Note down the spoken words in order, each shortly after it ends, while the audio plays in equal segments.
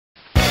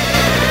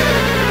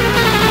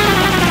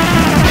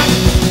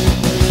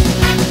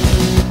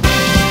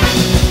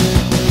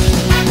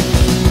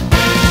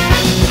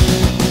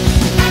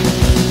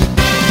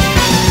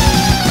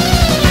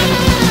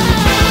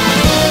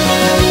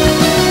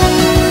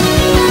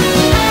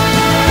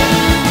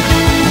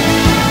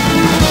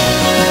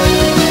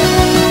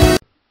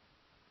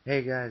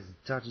Hey guys,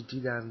 it's Tachi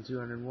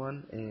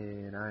 2201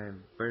 and I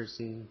am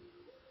versing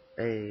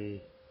a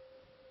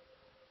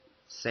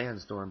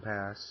sandstorm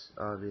pass,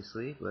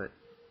 obviously, but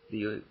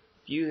the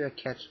few that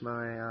catch my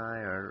eye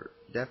are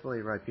definitely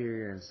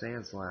Rhyperior and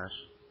Sandslash.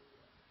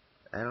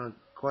 I don't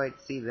quite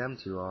see them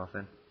too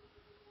often.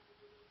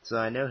 So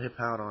I know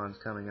Hippowdon's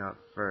coming out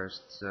first,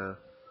 so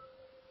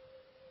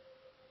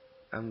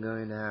I'm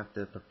going to have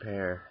to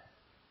prepare.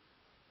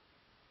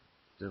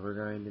 So we're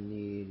going to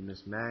need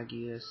Miss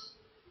Magius,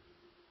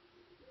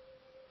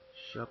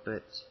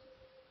 Shuppet,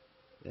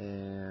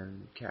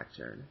 and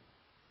Cacturn.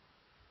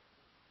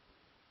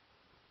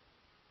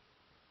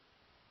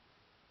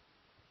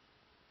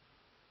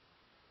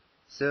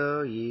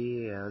 So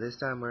yeah, this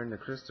time we're in the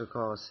Crystal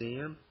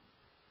Coliseum.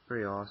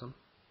 Pretty awesome.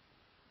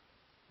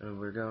 And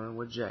we're going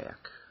with Jack.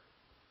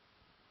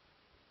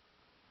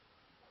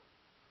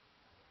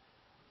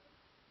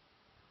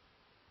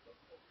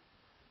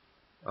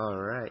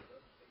 Alright.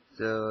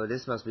 So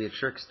this must be a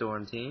Trick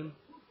Storm team.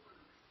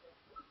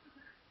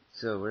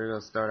 So we're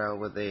going to start out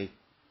with a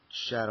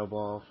Shadow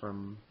Ball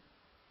from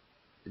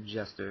the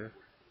Jester.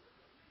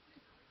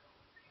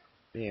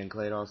 And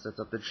Claydol sets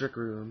up the Trick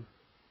Room.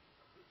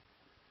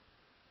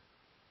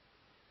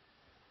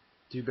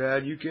 Too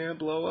bad you can't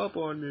blow up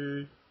on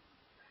me.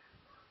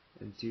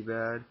 And too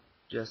bad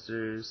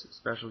Jester's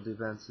special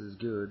defense is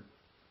good.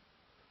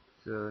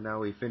 So now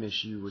we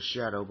finish you with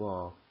Shadow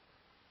Ball.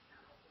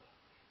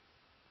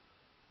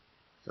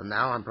 So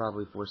now I'm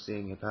probably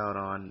foreseeing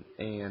Hippowdon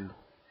and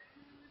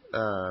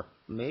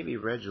maybe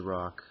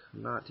Regirock.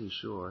 I'm not too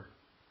sure.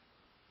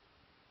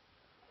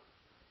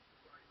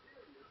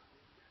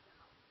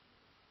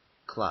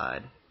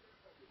 Clyde.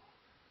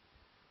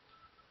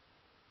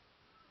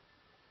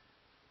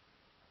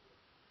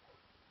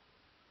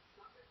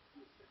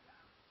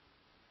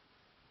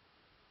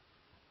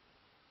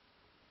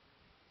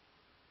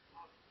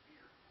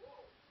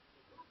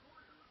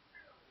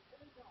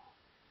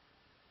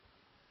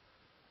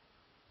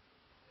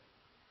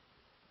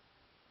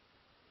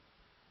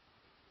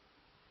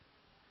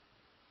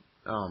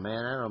 Oh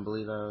man, I don't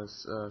believe I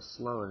was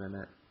slower than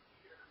it.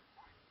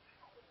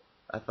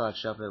 I thought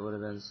Shuppet would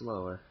have been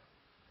slower.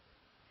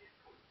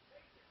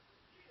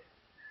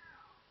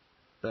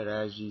 But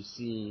as you've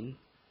seen,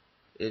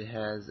 it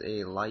has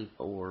a life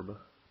orb.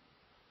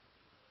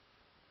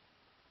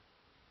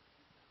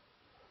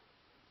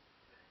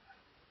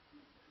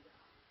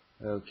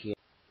 Okay.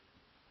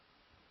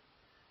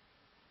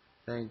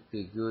 Thank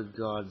the good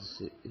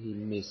gods he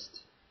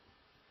missed.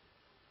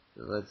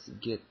 So let's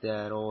get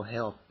that old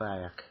health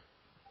back.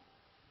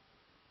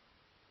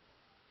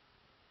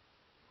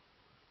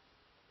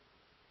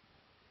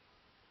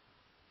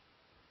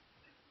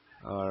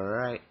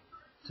 Alright.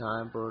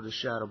 Time for the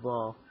Shadow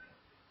Ball.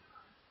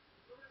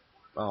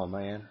 Oh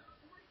man.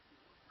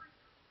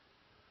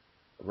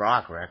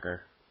 Rock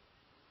Wrecker.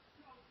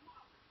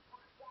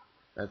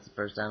 That's the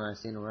first time I've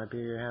seen a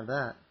Rhyperior have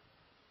that.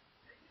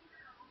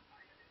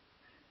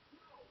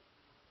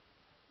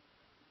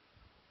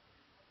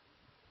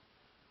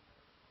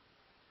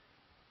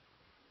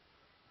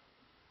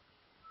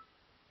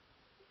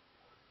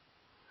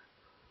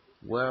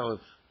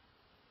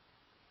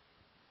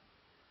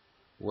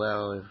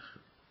 Well, if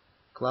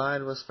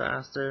Clyde was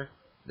faster,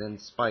 then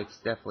Spike's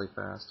definitely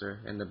faster.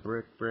 And the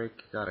Brick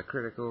got a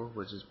critical,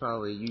 which is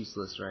probably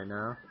useless right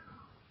now.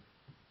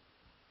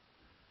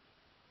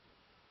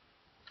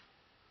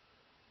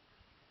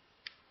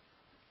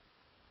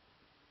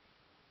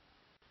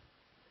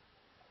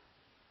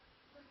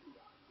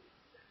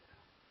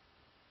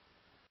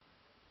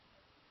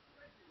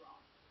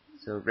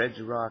 So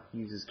Regirock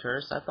uses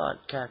Curse. I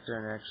thought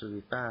Cacturn would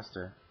actually be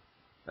faster.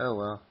 Oh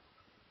well.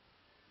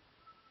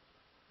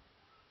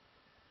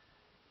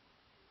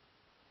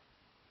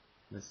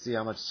 Let's see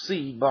how much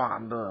Seed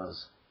Bomb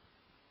does.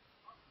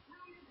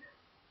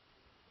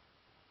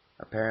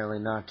 Apparently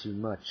not too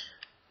much.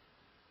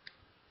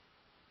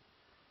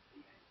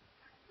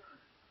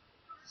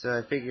 So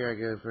I figure I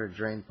go for a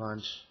Drain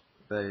Punch,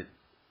 but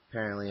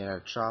apparently I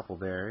have Chople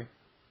Berry.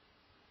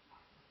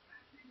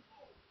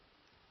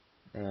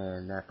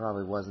 And that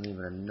probably wasn't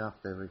even enough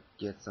to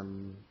get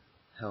some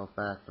health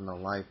back from the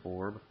Life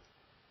Orb.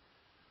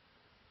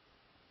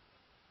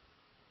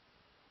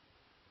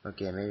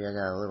 Okay, maybe I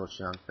got a little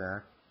chunk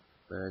back,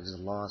 but I just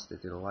lost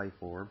it to the Life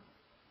Orb.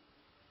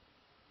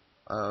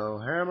 Oh,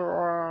 Hammer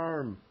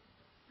Arm!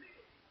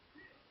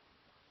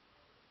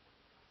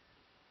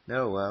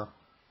 Oh well.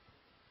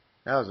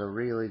 That was a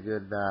really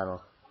good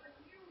battle.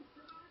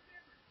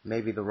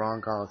 Maybe the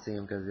wrong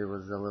Coliseum because it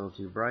was a little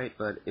too bright,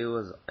 but it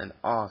was an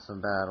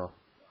awesome battle.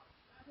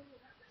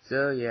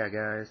 So yeah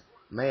guys,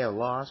 may have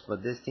lost,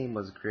 but this team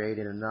was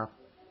creative enough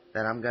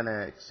that I'm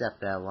gonna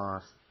accept that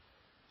loss.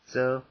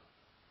 So,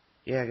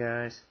 yeah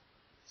guys,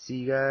 see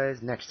you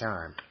guys next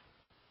time.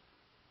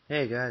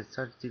 Hey guys, it's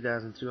Touch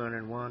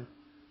 2201,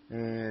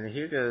 and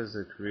here goes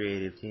the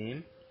creative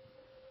team.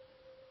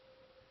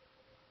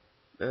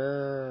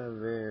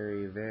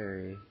 Very,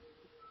 very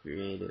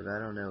creative. I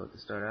don't know what to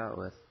start out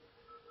with.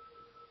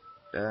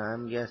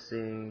 I'm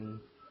guessing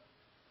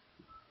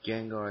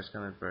Gengar's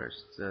coming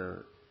first, so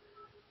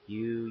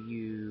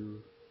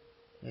you,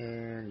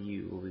 and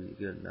you will be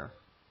good enough.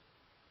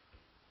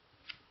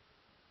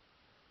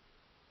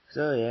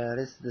 So yeah,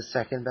 this is the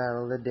second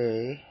battle of the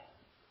day.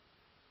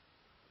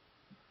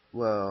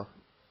 Well,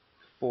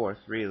 fourth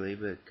really,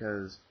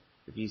 because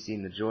if you've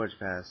seen the George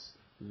Pass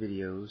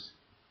videos,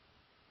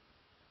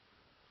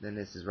 then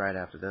this is right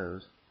after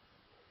those.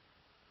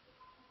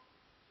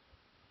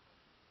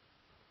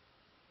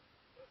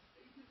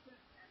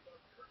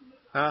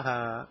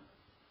 Haha,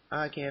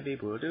 I can't be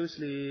put to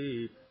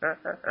sleep.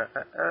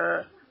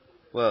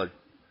 Well,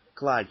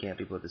 Clyde can't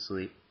be put to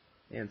sleep,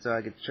 and so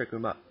I get to trick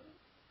him up.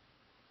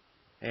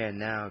 And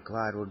now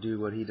Clyde will do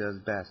what he does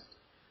best,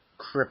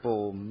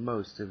 cripple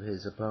most of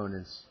his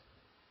opponents.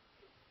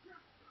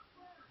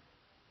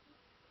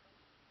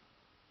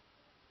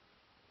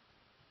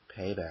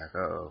 Payback,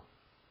 uh-oh.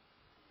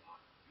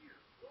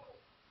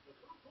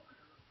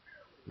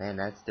 Man,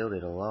 that still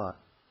did a lot.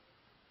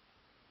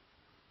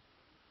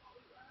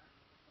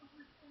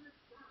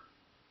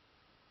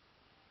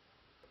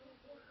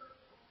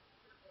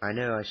 I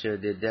know I should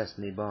have did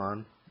Destiny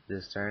Bond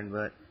this turn,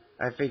 but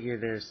I figured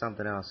there's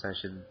something else I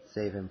should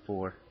save him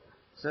for.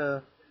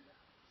 So,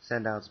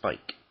 send out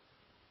Spike.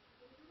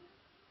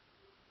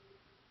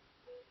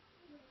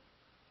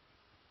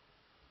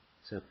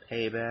 So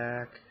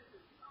Payback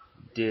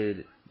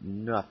did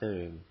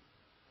nothing.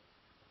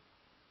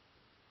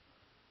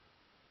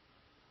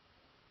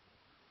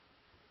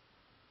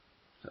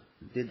 So,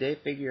 did they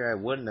figure I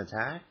wouldn't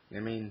attack? I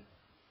mean,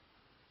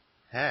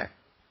 heck.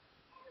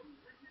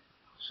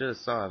 Should have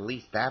saw at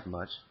least that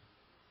much.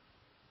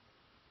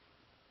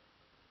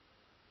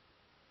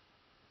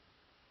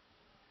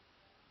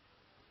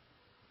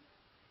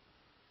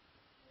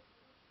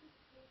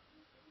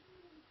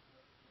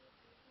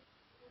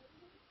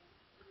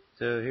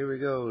 So here we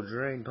go,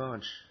 Drain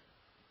Punch.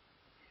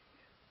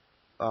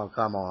 Oh,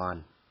 come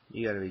on.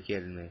 You gotta be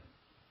kidding me.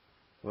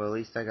 Well, at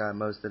least I got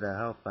most of the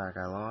health back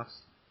I lost,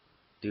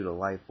 due to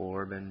Life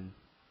Orb and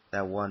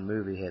that one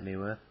move he hit me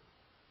with.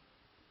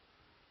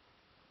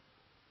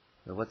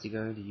 So what's he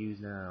going to use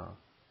now?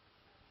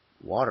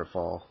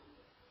 Waterfall.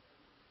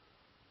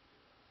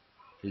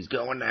 He's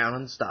going down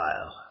in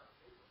style.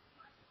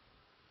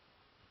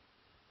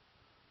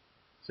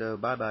 So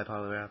bye-bye,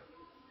 Poliwrath.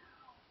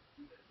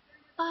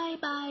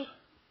 Bye-bye.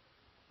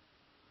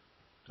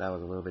 That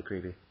was a little bit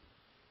creepy.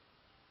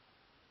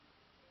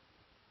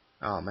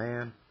 Oh,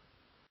 man.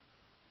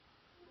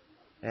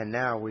 And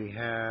now we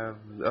have,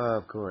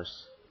 of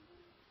course.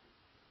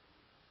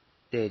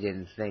 They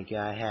didn't think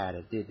I had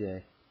it, did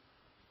they?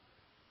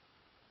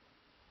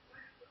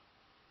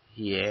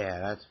 Yeah,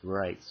 that's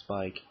right,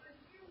 Spike.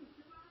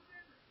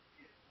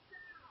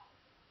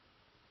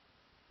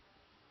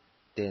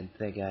 Didn't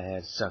think I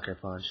had Sucker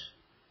Punch.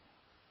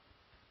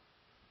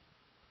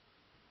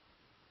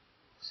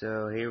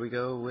 So here we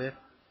go with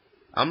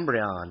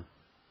Umbreon.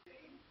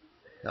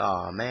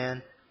 Aw,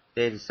 man.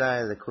 They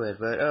decided to quit,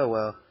 but oh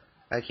well.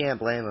 I can't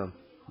blame them.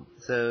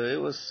 So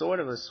it was sort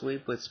of a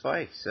sweep with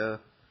Spike, so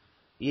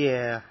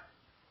yeah.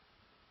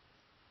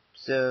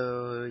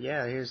 So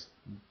yeah, here's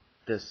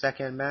the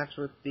second match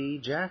with the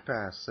Jack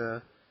Pass.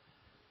 So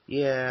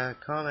yeah,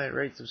 comment,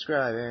 rate,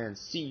 subscribe, and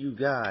see you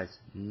guys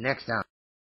next time.